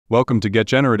Welcome to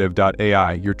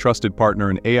GetGenerativeAI, your trusted partner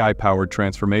in AI-powered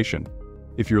transformation.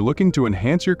 If you're looking to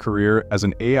enhance your career as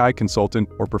an AI consultant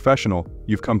or professional,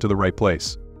 you've come to the right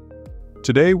place.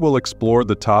 Today, we'll explore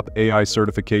the top AI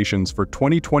certifications for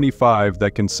 2025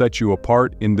 that can set you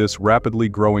apart in this rapidly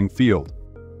growing field.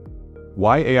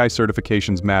 Why AI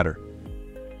certifications matter.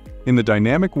 In the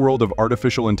dynamic world of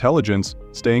artificial intelligence,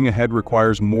 staying ahead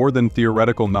requires more than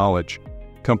theoretical knowledge.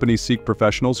 Companies seek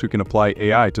professionals who can apply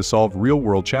AI to solve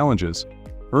real-world challenges.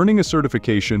 Earning a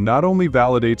certification not only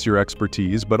validates your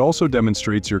expertise but also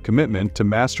demonstrates your commitment to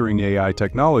mastering AI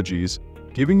technologies,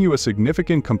 giving you a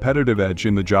significant competitive edge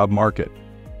in the job market.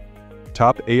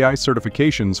 Top AI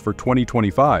certifications for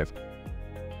 2025.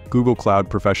 Google Cloud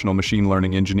Professional Machine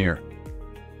Learning Engineer.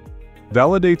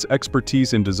 Validates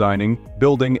expertise in designing,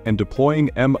 building, and deploying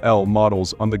ML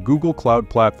models on the Google Cloud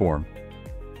platform.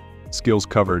 Skills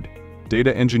covered: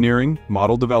 data engineering,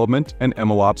 model development, and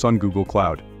MLOps on Google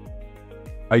Cloud.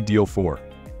 Ideal for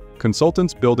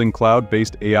consultants building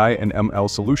cloud-based AI and ML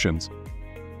solutions.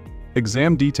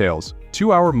 Exam details: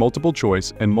 2-hour multiple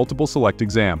choice and multiple select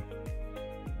exam.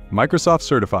 Microsoft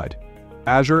certified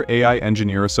Azure AI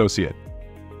Engineer Associate.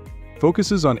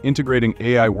 Focuses on integrating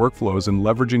AI workflows and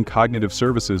leveraging cognitive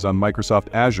services on Microsoft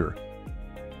Azure.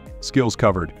 Skills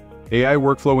covered: AI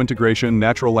workflow integration,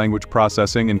 natural language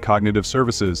processing, and cognitive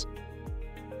services.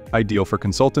 Ideal for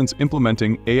consultants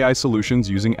implementing AI solutions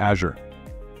using Azure.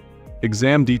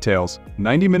 Exam details: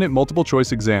 90-minute multiple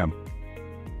choice exam.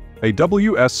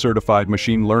 AWS certified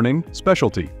machine learning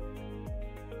specialty.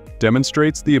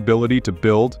 Demonstrates the ability to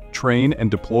build, train, and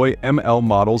deploy ML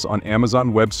models on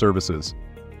Amazon Web Services.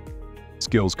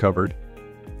 Skills covered: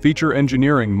 feature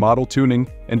engineering, model tuning,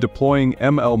 and deploying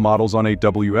ML models on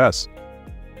AWS.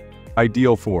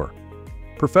 Ideal for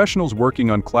professionals working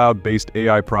on cloud-based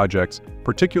AI projects,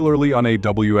 particularly on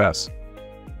AWS.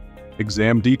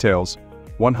 Exam details: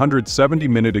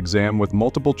 170-minute exam with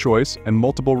multiple choice and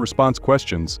multiple response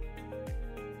questions.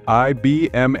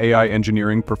 IBM AI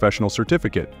Engineering Professional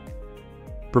Certificate.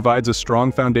 Provides a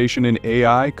strong foundation in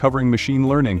AI covering machine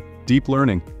learning, deep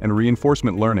learning, and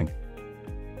reinforcement learning.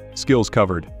 Skills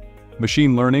covered: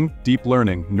 machine learning, deep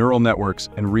learning, neural networks,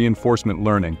 and reinforcement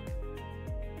learning.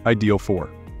 Ideal for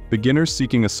beginners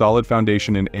seeking a solid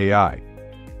foundation in AI.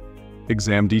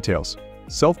 Exam details: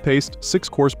 self-paced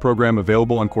 6-course program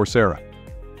available on Coursera.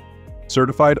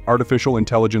 Certified Artificial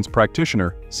Intelligence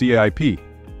Practitioner, CAIP.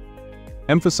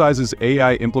 Emphasizes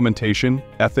AI implementation,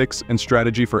 ethics, and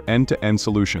strategy for end-to-end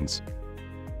solutions.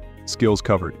 Skills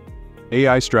covered: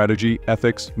 AI strategy,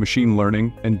 ethics, machine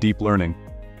learning, and deep learning.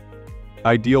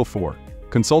 Ideal for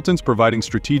consultants providing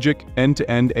strategic,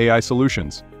 end-to-end AI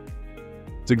solutions.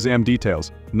 Exam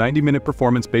details: 90-minute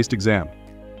performance-based exam.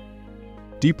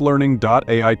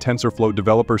 DeepLearning.ai TensorFlow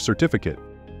Developer Certificate.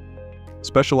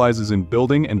 Specializes in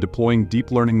building and deploying deep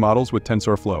learning models with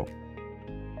TensorFlow.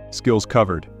 Skills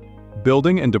covered: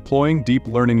 building and deploying deep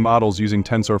learning models using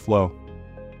TensorFlow.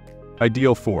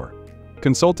 Ideal for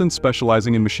consultants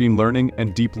specializing in machine learning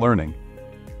and deep learning.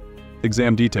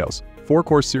 Exam details: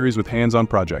 4-course series with hands-on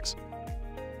projects.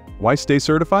 Why stay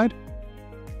certified?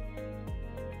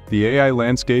 The AI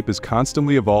landscape is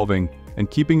constantly evolving, and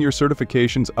keeping your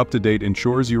certifications up to date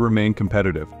ensures you remain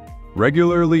competitive.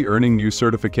 Regularly earning new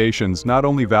certifications not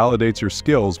only validates your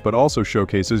skills but also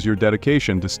showcases your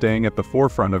dedication to staying at the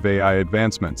forefront of AI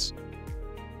advancements.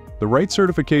 The right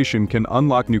certification can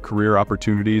unlock new career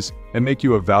opportunities and make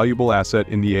you a valuable asset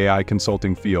in the AI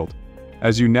consulting field.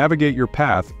 As you navigate your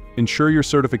path, ensure your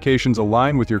certifications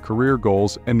align with your career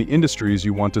goals and the industries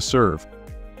you want to serve.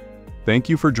 Thank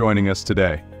you for joining us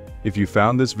today. If you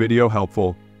found this video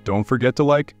helpful, don't forget to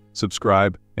like,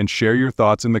 subscribe, and share your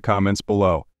thoughts in the comments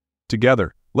below.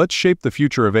 Together, let's shape the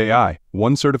future of AI,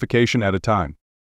 one certification at a time.